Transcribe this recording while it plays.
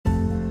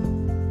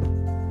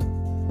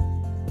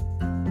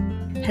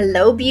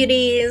Hello,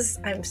 beauties.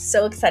 I'm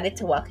so excited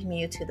to welcome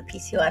you to the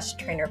PCOS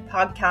Trainer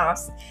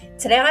podcast.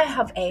 Today, I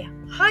have a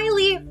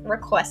highly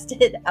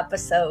requested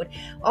episode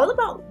all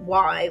about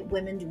why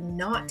women do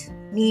not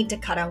need to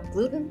cut out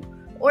gluten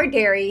or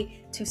dairy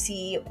to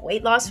see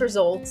weight loss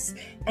results,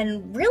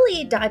 and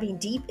really diving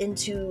deep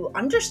into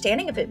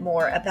understanding a bit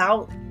more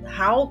about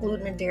how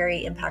gluten and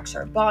dairy impacts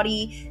our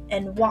body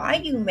and why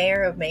you may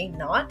or may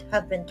not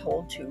have been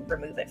told to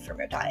remove it from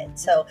your diet.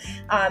 So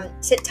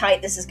sit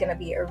tight. This is going to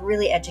be a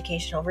really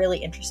educational, really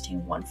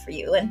interesting one for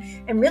you,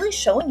 and really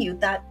showing you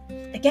that,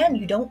 again,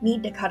 you don't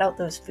need to cut out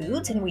those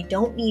foods, and we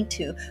don't need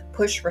to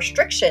push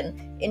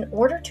restriction in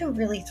order to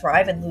really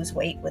thrive and lose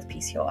weight with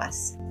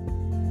PCOS.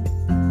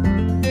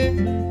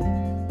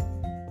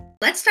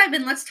 Let's dive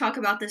in. Let's talk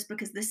about this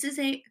because this is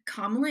a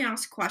commonly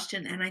asked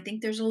question, and I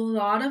think there's a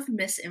lot of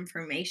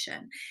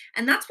misinformation.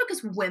 And that's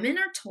because women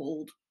are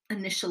told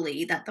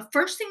initially that the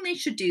first thing they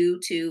should do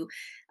to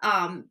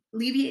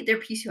alleviate their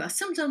PCOS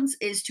symptoms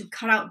is to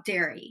cut out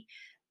dairy.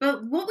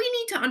 But what we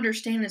need to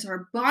understand is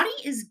our body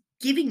is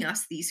giving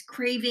us these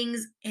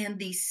cravings and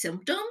these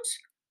symptoms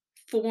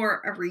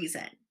for a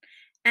reason.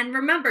 And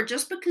remember,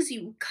 just because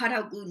you cut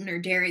out gluten or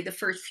dairy the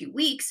first few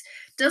weeks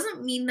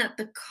doesn't mean that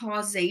the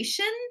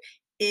causation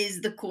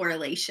is the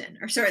correlation.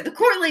 Or sorry, the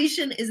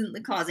correlation isn't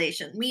the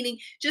causation, meaning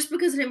just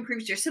because it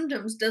improves your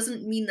symptoms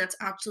doesn't mean that's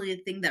actually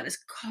the thing that is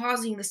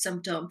causing the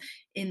symptom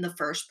in the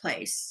first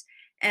place.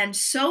 And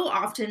so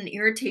often,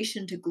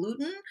 irritation to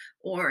gluten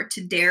or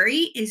to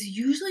dairy is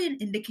usually an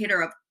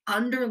indicator of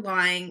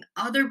underlying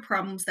other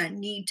problems that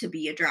need to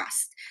be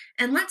addressed.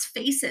 And let's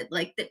face it,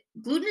 like the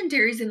gluten and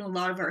dairy is in a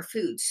lot of our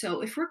foods.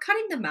 So if we're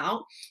cutting them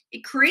out,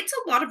 it creates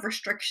a lot of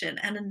restriction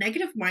and a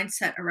negative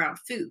mindset around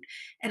food.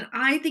 And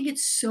I think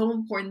it's so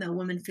important that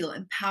women feel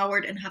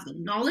empowered and have the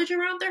knowledge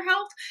around their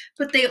health,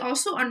 but they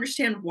also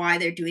understand why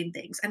they're doing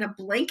things. And a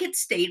blanket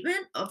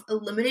statement of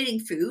eliminating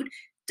food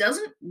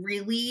doesn't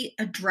really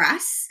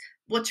address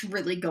what's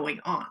really going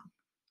on.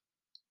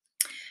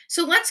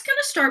 So let's kind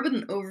of start with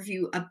an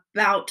overview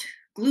about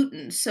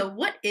gluten. So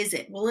what is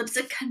it? Well, it's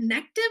a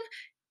connective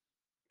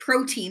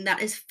protein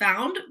that is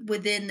found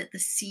within the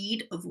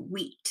seed of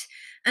wheat.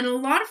 And a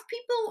lot of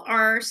people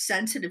are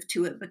sensitive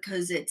to it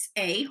because it's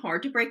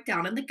hard to break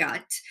down in the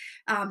gut,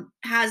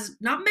 has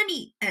not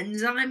many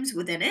enzymes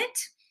within it,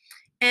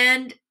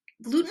 and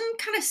gluten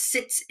kind of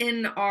sits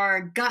in our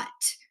gut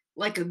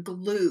like a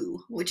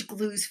glue, which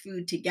glues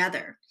food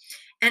together.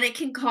 And it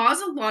can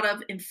cause a lot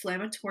of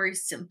inflammatory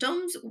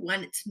symptoms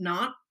when it's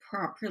not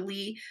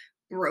properly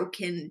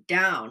broken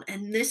down.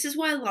 And this is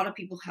why a lot of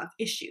people have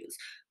issues.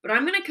 But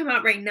I'm going to come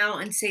out right now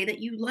and say that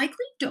you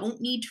likely don't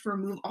need to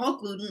remove all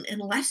gluten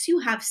unless you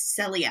have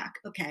celiac,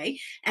 okay?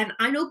 And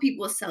I know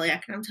people with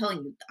celiac, and I'm telling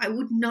you, I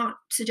would not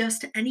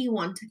suggest to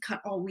anyone to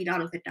cut all wheat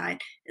out of their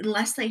diet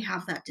unless they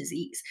have that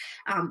disease.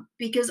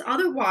 Because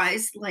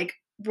otherwise, like,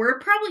 we're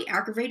probably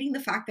aggravating the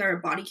fact that our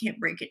body can't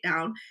break it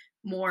down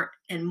more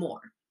and more.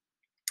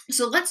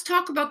 So let's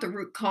talk about the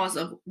root cause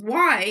of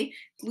why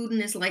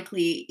gluten is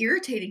likely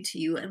irritating to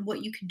you and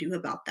what you can do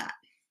about that.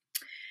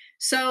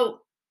 So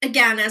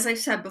again, as I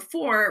said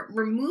before,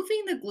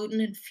 removing the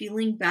gluten and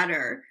feeling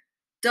better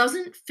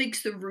doesn't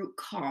fix the root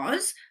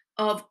cause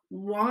of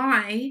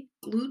why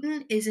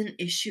gluten is an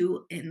issue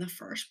in the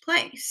first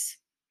place.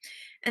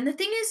 And the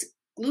thing is,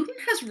 gluten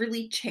has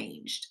really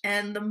changed,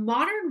 and the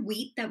modern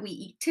wheat that we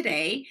eat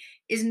today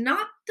is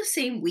not the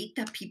same wheat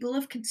that people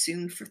have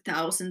consumed for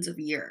thousands of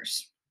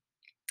years.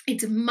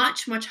 It's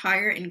much, much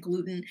higher in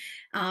gluten.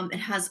 It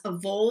has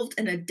evolved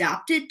and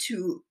adapted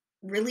to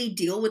really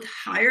deal with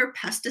higher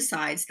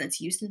pesticides that's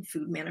used in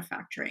food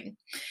manufacturing.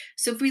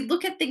 So if we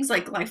look at things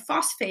like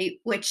glyphosate,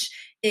 which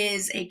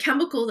is a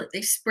chemical that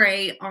they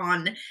spray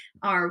on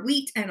our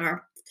wheat and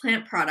our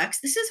plant products,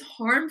 this is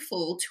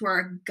harmful to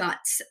our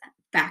guts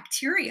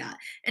bacteria,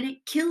 and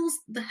it kills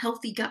the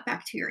healthy gut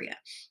bacteria.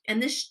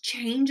 And this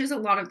changes a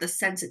lot of the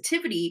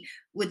sensitivity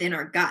within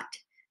our gut.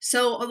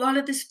 So a lot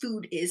of this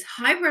food is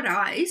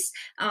hybridized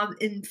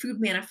in food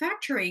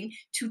manufacturing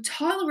to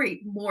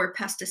tolerate more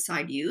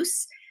pesticide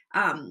use.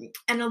 And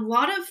a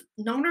lot of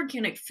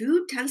non-organic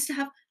food tends to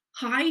have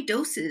high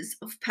doses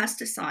of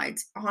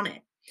pesticides on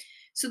it.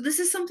 So this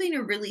is something to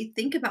really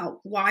think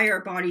about why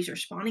our body's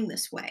responding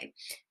this way.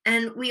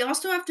 And we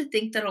also have to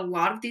think that a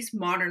lot of these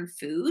modern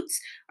foods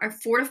are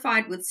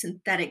fortified with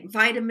synthetic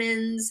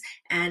vitamins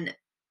and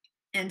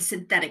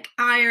synthetic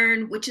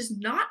iron, which is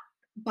not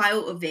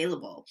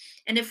bioavailable.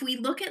 And if we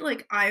look at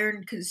like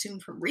iron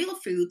consumed from real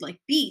food like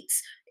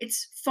beets,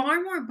 it's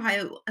far more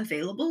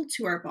bioavailable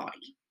to our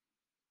body.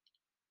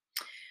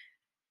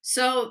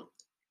 So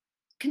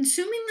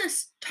consuming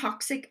this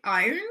toxic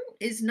iron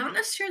is not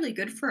necessarily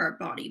good for our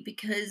body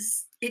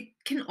because it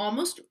can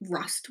almost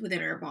rust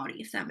within our body,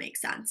 if that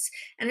makes sense.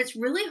 And it's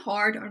really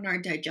hard on our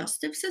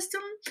digestive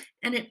system,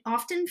 and it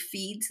often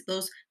feeds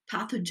those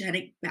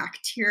pathogenic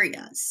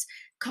bacterias,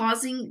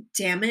 causing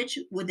damage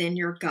within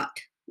your gut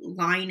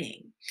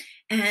lining.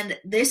 And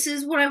this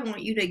is what I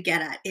want you to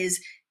get at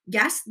is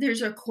yes,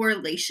 there's a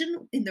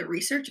correlation in the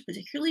research,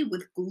 particularly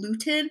with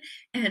gluten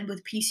and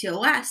with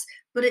PCOS,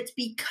 but it's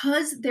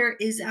because there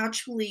is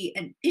actually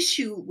an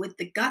issue with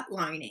the gut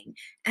lining,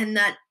 and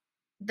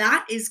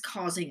that is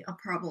causing a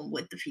problem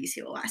with the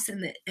PCOS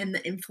and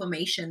the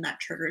inflammation that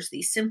triggers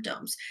these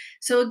symptoms.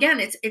 So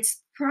again,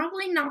 it's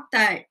probably not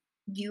that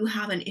you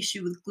have an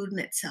issue with gluten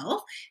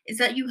itself, is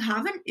that you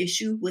have an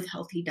issue with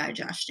healthy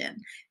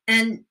digestion.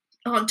 And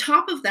on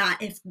top of that,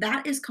 if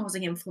that is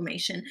causing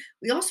inflammation,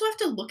 we also have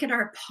to look at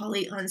our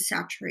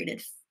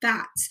polyunsaturated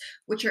fats,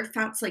 which are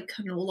fats like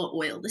canola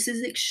oil. This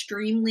is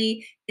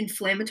extremely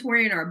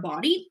inflammatory in our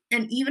body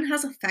and even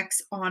has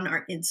effects on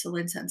our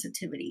insulin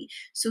sensitivity.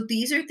 So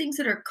these are things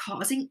that are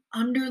causing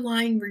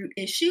underlying root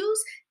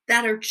issues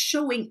that are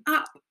showing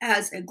up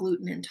as a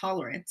gluten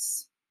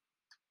intolerance.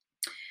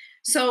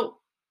 So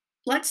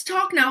let's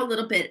talk now a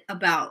little bit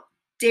about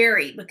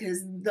dairy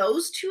because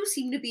those two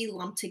seem to be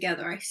lumped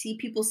together. I see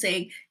people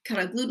saying cut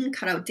out gluten,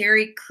 cut out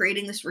dairy,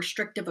 creating this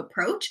restrictive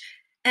approach.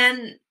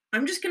 And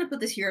I'm just going to put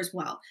this here as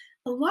well.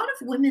 A lot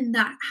of women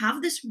that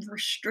have this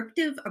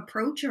restrictive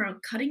approach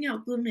around cutting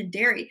out gluten and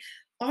dairy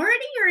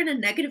already are in a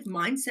negative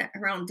mindset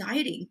around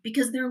dieting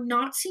because they're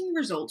not seeing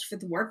results for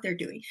the work they're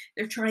doing.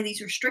 They're trying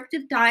these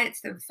restrictive diets,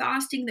 they're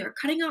fasting, they're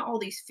cutting out all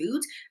these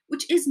foods,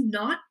 which is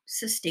not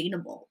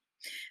sustainable.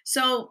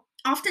 So,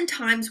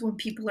 oftentimes when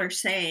people are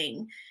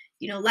saying,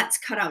 let's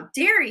cut out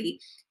dairy,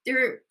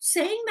 they're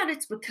saying that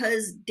it's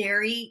because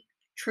dairy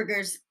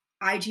triggers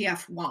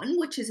IGF-1,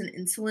 which is an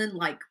insulin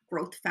like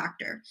growth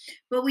factor.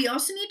 But we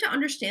also need to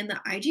understand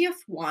that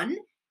IGF-1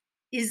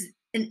 is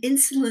an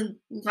insulin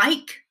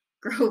like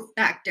growth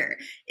factor.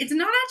 It's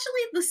not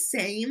actually the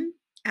same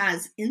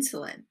as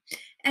insulin.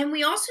 And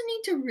we also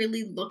need to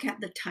really look at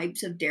the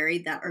types of dairy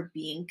that are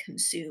being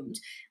consumed.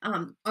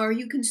 Are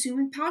you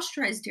consuming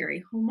pasteurized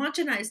dairy,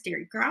 homogenized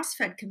dairy, grass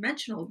fed,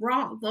 conventional,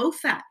 raw, low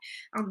fat?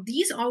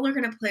 These all are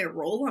going to play a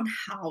role on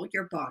how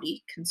your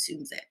body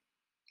consumes it.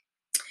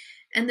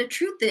 And the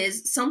truth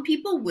is, some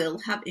people will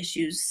have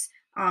issues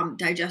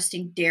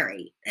digesting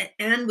dairy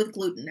and with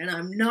gluten. And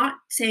I'm not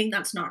saying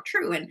that's not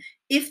true. And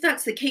if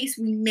that's the case,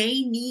 we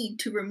may need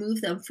to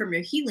remove them from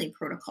your healing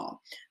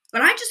protocol.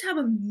 But I just have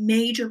a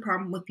major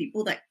problem with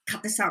people that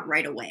cut this out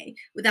right away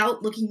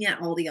without looking at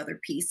all the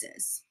other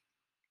pieces.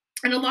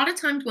 And a lot of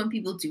times when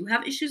people do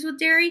have issues with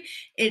dairy,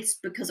 it's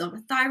because of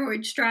a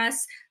thyroid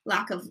stress,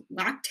 lack of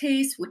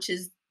lactase, which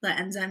is the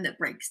enzyme that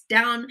breaks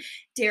down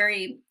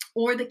dairy,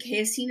 or the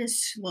casein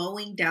is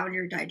slowing down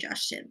your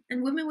digestion.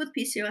 And women with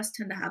PCOS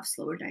tend to have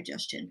slower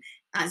digestion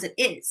as it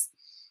is.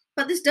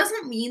 But this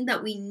doesn't mean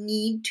that we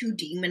need to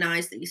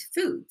demonize these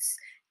foods.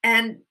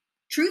 And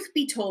truth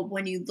be told,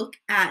 when you look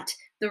at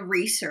the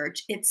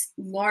research, it's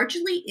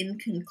largely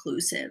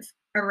inconclusive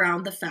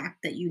around the fact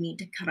that you need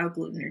to cut out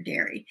gluten or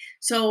dairy.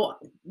 So,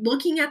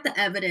 looking at the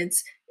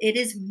evidence, it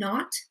is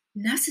not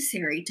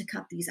necessary to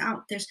cut these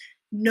out. There's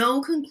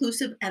no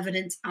conclusive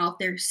evidence out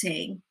there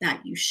saying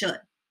that you should.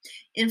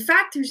 In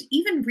fact, there's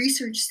even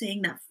research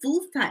saying that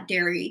full fat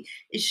dairy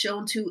is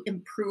shown to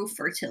improve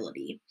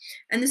fertility.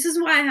 And this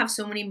is why I have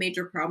so many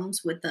major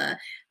problems with the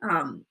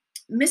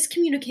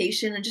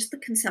miscommunication and just the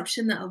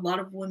conception that a lot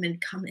of women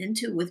come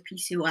into with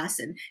PCOS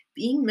and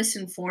being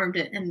misinformed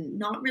and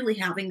not really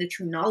having the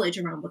true knowledge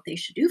around what they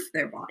should do for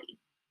their body.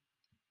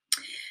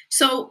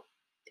 So,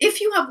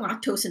 if you have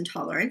lactose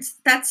intolerance,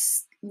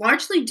 that's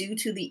largely due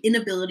to the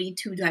inability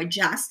to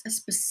digest a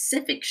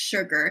specific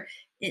sugar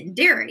in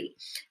dairy.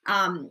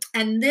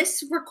 And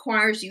this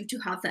requires you to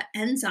have the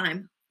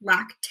enzyme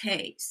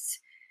lactase.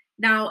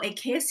 Now, a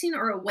casein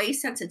or a whey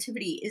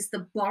sensitivity is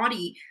the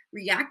body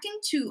reacting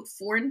to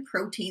foreign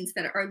proteins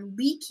that are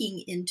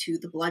leaking into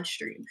the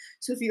bloodstream.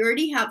 So, if you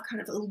already have kind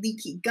of a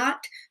leaky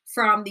gut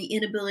from the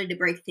inability to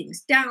break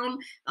things down,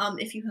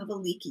 if you have a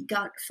leaky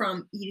gut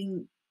from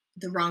eating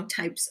the wrong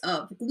types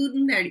of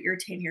gluten that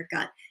irritate your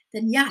gut,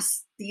 then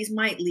yes, these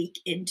might leak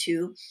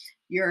into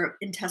your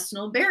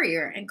intestinal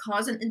barrier and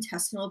cause an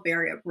intestinal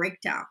barrier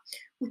breakdown,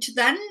 which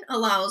then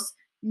allows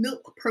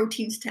milk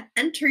proteins to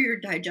enter your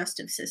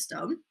digestive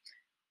system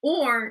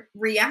or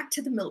react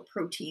to the milk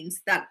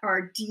proteins that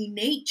are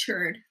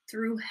denatured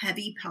through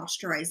heavy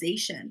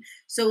pasteurization.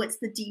 So it's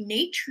the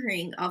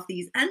denaturing of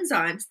these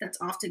enzymes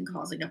that's often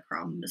causing a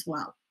problem as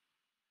well.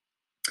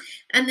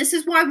 And this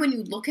is why when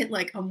you look at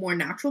like a more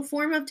natural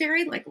form of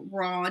dairy, like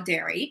raw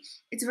dairy,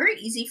 it's very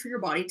easy for your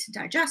body to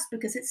digest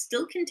because it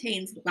still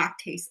contains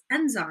lactase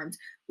enzymes,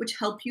 which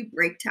help you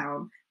break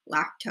down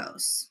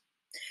lactose.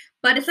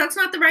 But if that's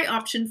not the right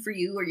option for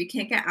you or you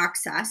can't get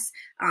access,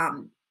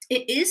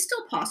 it is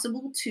still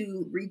possible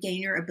to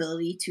regain your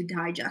ability to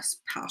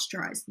digest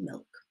pasteurized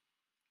milk.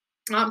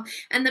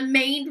 And the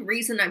main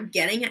reason I'm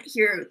getting at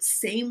here,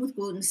 same with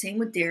gluten, same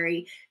with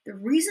dairy, the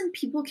reason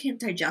people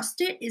can't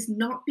digest it is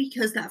not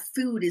because that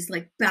food is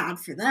like bad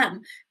for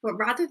them, but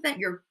rather that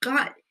your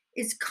gut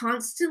is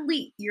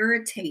constantly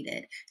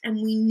irritated.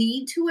 And we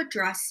need to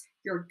address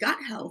your gut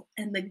health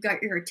and the gut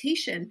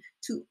irritation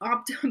to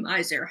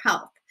optimize your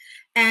health.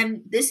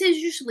 And this is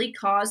usually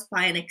caused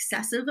by an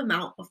excessive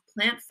amount of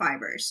plant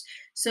fibers.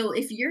 So,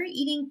 if you're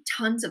eating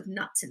tons of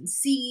nuts and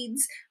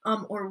seeds,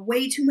 or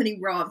way too many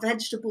raw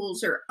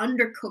vegetables or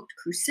undercooked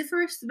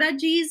cruciferous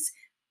veggies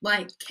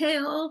like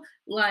kale,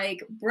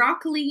 like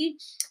broccoli,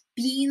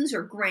 beans,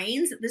 or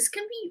grains, this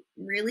can be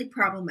really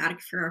problematic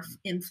for our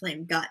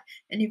inflamed gut.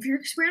 And if you're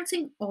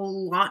experiencing a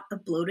lot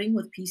of bloating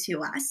with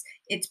PCOS,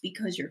 it's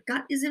because your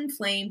gut is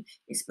inflamed,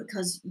 it's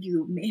because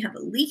you may have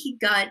a leaky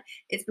gut,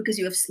 it's because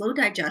you have slow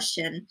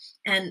digestion.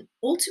 And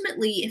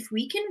ultimately, if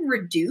we can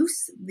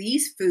reduce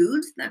these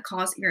foods that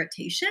cause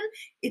irritation,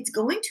 it's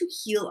going to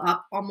heal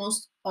up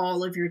almost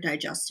all of your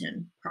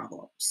digestion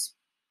problems.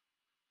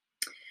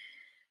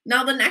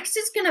 Now, the next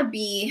is going to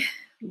be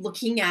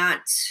looking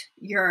at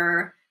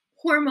your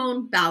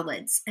hormone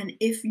balance and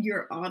if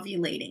you're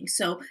ovulating.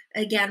 So,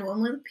 again,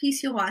 women with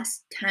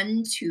PCOS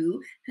tend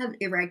to have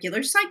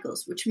irregular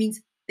cycles, which means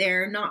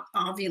they're not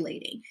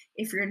ovulating.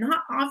 If you're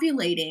not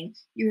ovulating,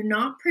 you're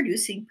not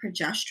producing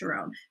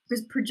progesterone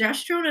because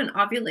progesterone and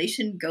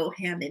ovulation go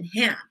hand in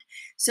hand.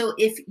 So,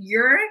 if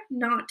you're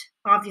not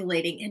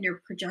ovulating and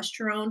you're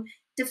progesterone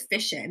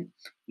deficient,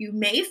 you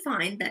may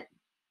find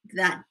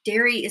that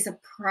dairy is a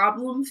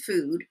problem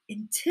food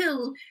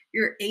until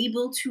you're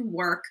able to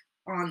work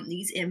on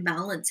these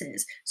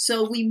imbalances.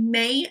 So we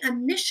may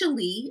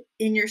initially,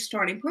 in your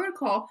starting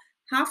protocol,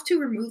 have to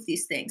remove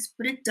these things,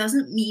 but it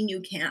doesn't mean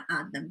you can't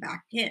add them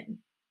back in.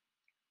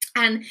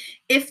 And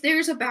if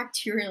there's a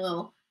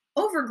bacterial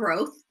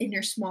overgrowth in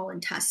your small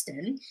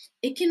intestine,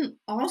 it can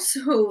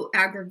also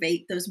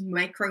aggravate those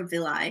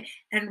microvilli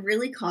and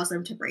really cause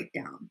them to break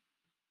down.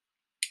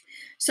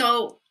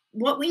 So,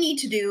 what we need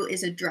to do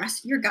is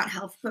address your gut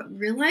health, but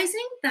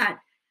realizing that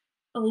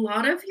a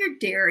lot of your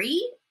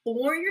dairy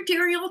or your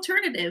dairy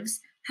alternatives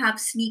have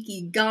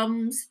sneaky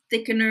gums,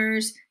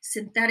 thickeners,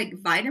 synthetic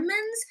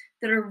vitamins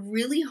that are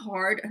really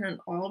hard on an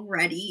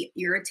already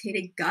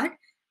irritated gut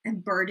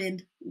and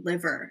burdened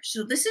liver.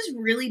 So, this is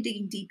really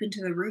digging deep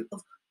into the root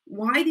of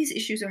why these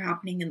issues are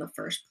happening in the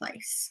first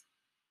place.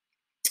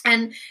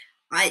 And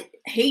I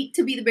hate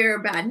to be the bearer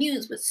of bad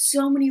news, but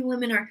so many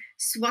women are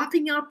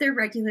swapping out their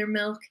regular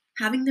milk,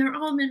 having their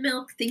almond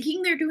milk,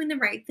 thinking they're doing the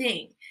right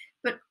thing.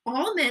 But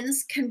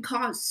almonds can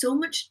cause so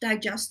much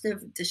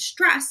digestive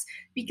distress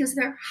because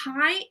they're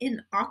high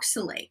in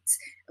oxalates.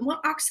 And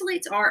what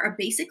oxalates are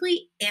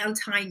basically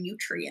anti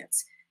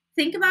nutrients.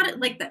 Think about it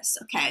like this,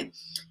 okay?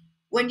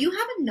 When you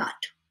have a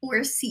nut or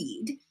a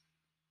seed,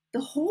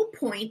 the whole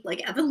point,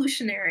 like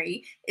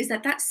evolutionary, is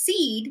that that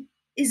seed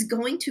is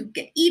going to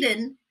get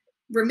eaten,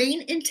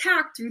 remain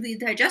intact through the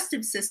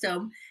digestive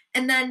system,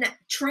 and then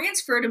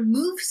transfer to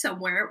move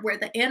somewhere where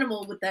the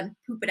animal would then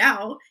poop it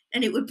out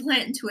and it would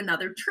plant into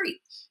another tree.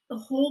 The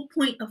whole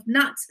point of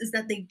nuts is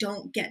that they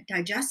don't get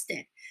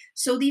digested.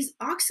 So these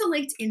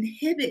oxalates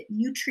inhibit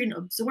nutrient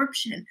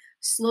absorption,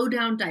 slow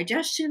down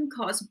digestion,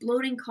 cause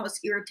bloating, cause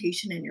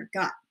irritation in your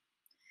gut.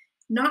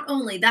 Not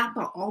only that,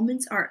 but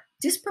almonds are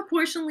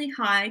disproportionately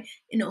high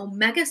in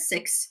omega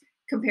 6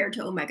 compared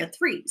to omega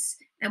 3s.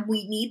 And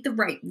we need the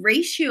right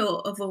ratio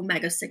of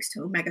omega 6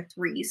 to omega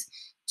 3s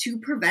to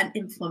prevent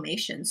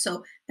inflammation.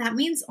 So that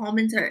means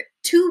almonds are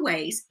two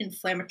ways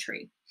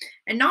inflammatory.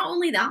 And not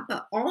only that,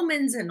 but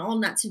almonds and all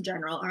nuts in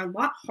general are a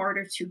lot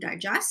harder to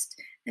digest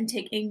and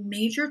take a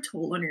major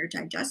toll on your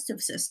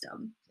digestive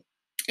system.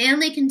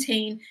 And they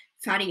contain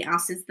fatty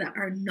acids that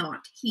are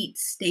not heat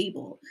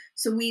stable.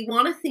 So we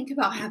want to think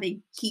about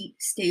having heat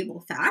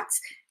stable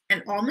fats,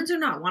 and almonds are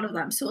not one of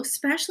them. So,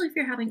 especially if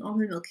you're having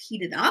almond milk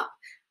heated up,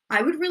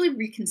 I would really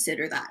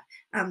reconsider that.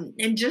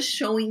 And just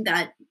showing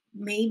that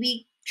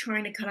maybe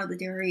trying to cut out the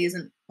dairy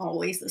isn't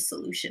always the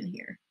solution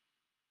here.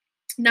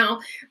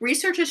 Now,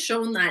 research has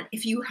shown that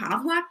if you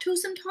have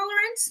lactose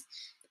intolerance,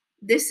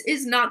 this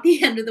is not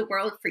the end of the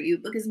world for you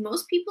because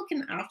most people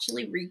can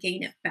actually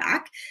regain it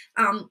back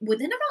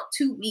within about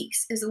 2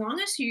 weeks as long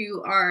as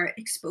you are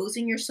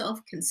exposing yourself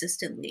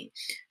consistently.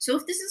 So,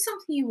 if this is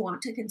something you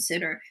want to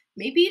consider,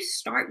 maybe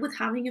start with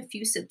having a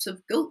few sips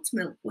of goat's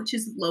milk, which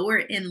is lower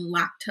in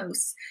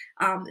lactose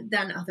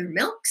than other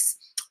milks,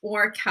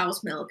 or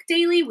cow's milk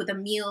daily with a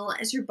meal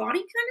as your body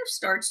kind of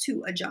starts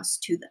to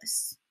adjust to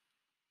this.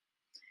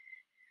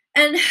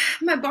 And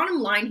my bottom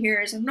line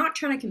here is I'm not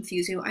trying to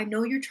confuse you. I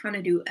know you're trying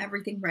to do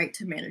everything right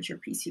to manage your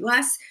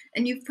PCOS,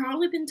 and you've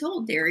probably been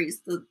told dairy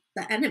is the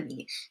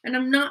enemy. And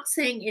I'm not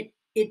saying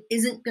it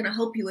isn't going to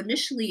help you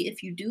initially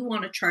if you do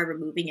want to try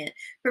removing it,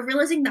 but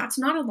realizing that's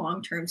not a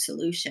long-term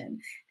solution.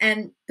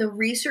 And the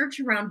research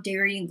around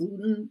dairy and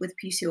gluten with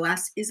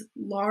PCOS is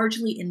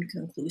largely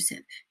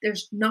inconclusive.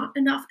 There's not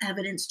enough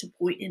evidence to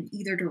point in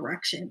either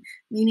direction,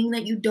 meaning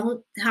that you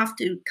don't have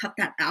to cut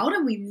that out,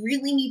 and we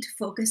really need to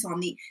focus on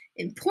the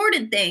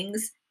important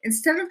things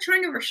instead of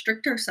trying to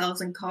restrict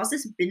ourselves and cause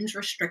this binge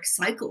restrict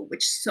cycle,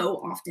 which so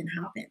often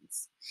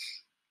happens.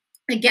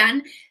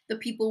 Again, the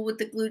people with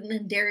the gluten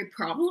and dairy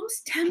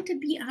problems tend to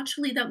be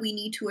actually that we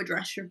need to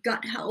address your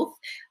gut health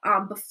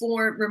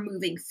before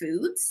removing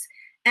foods.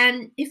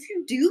 And if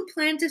you do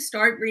plan to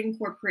start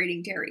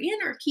reincorporating dairy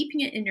in or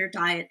keeping it in your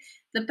diet,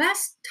 the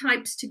best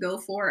types to go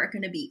for are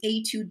going to be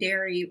A2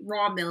 dairy,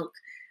 raw milk,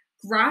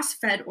 grass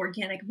fed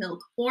organic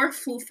milk, or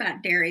full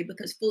fat dairy,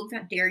 because full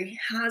fat dairy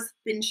has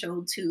been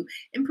shown to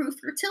improve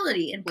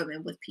fertility in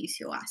women with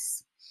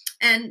PCOS.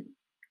 And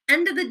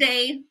end of the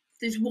day,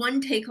 there's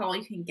one take all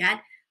you can get.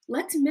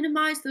 Let's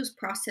minimize those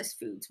processed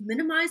foods,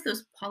 minimize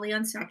those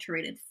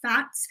polyunsaturated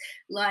fats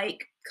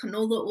like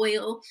canola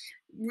oil,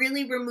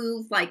 really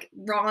remove like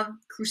raw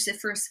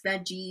cruciferous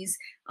veggies,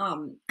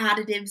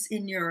 additives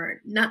in your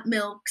nut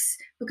milks,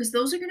 because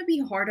those are going to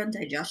be hard on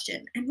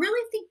digestion. And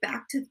really think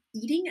back to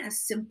eating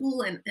as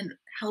simple and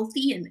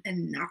healthy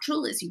and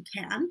natural as you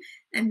can.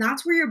 And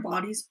that's where your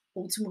body's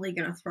ultimately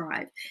going to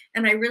thrive.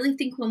 And I really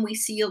think when we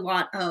see a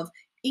lot of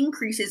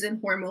increases in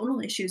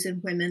hormonal issues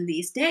in women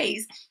these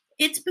days,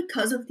 it's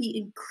because of the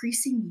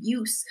increasing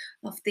use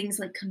of things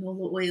like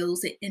canola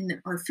oils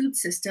in our food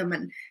system.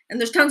 And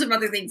there's tons of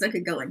other things I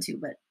could go into,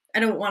 but I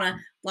don't want to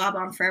blob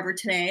on forever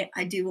today.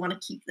 I do want to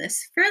keep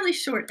this fairly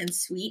short and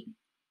sweet.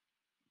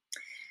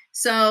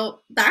 So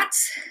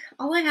that's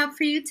all I have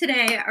for you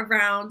today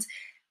around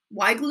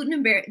why gluten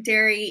and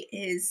dairy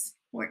is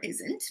or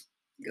isn't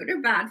good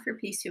or bad for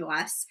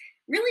PCOS.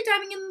 Really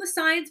diving into the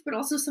science, but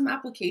also some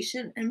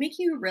application and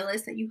making you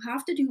realize that you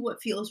have to do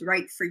what feels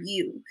right for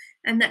you.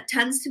 And that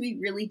tends to be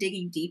really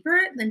digging deeper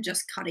than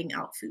just cutting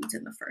out foods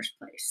in the first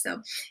place. So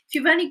if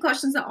you have any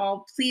questions at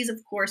all, please,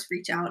 of course,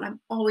 reach out.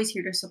 I'm always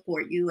here to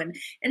support you. And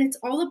it's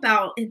all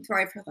about in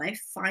Thrive for Life,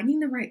 finding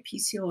the right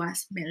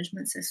PCOS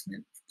management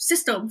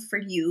system for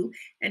you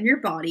and your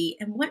body,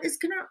 and what is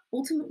going to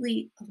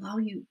ultimately allow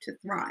you to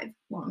thrive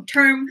long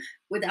term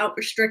without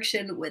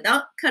restriction,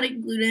 without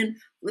cutting gluten,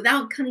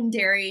 without cutting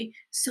dairy,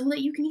 so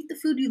that you can eat the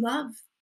food you love.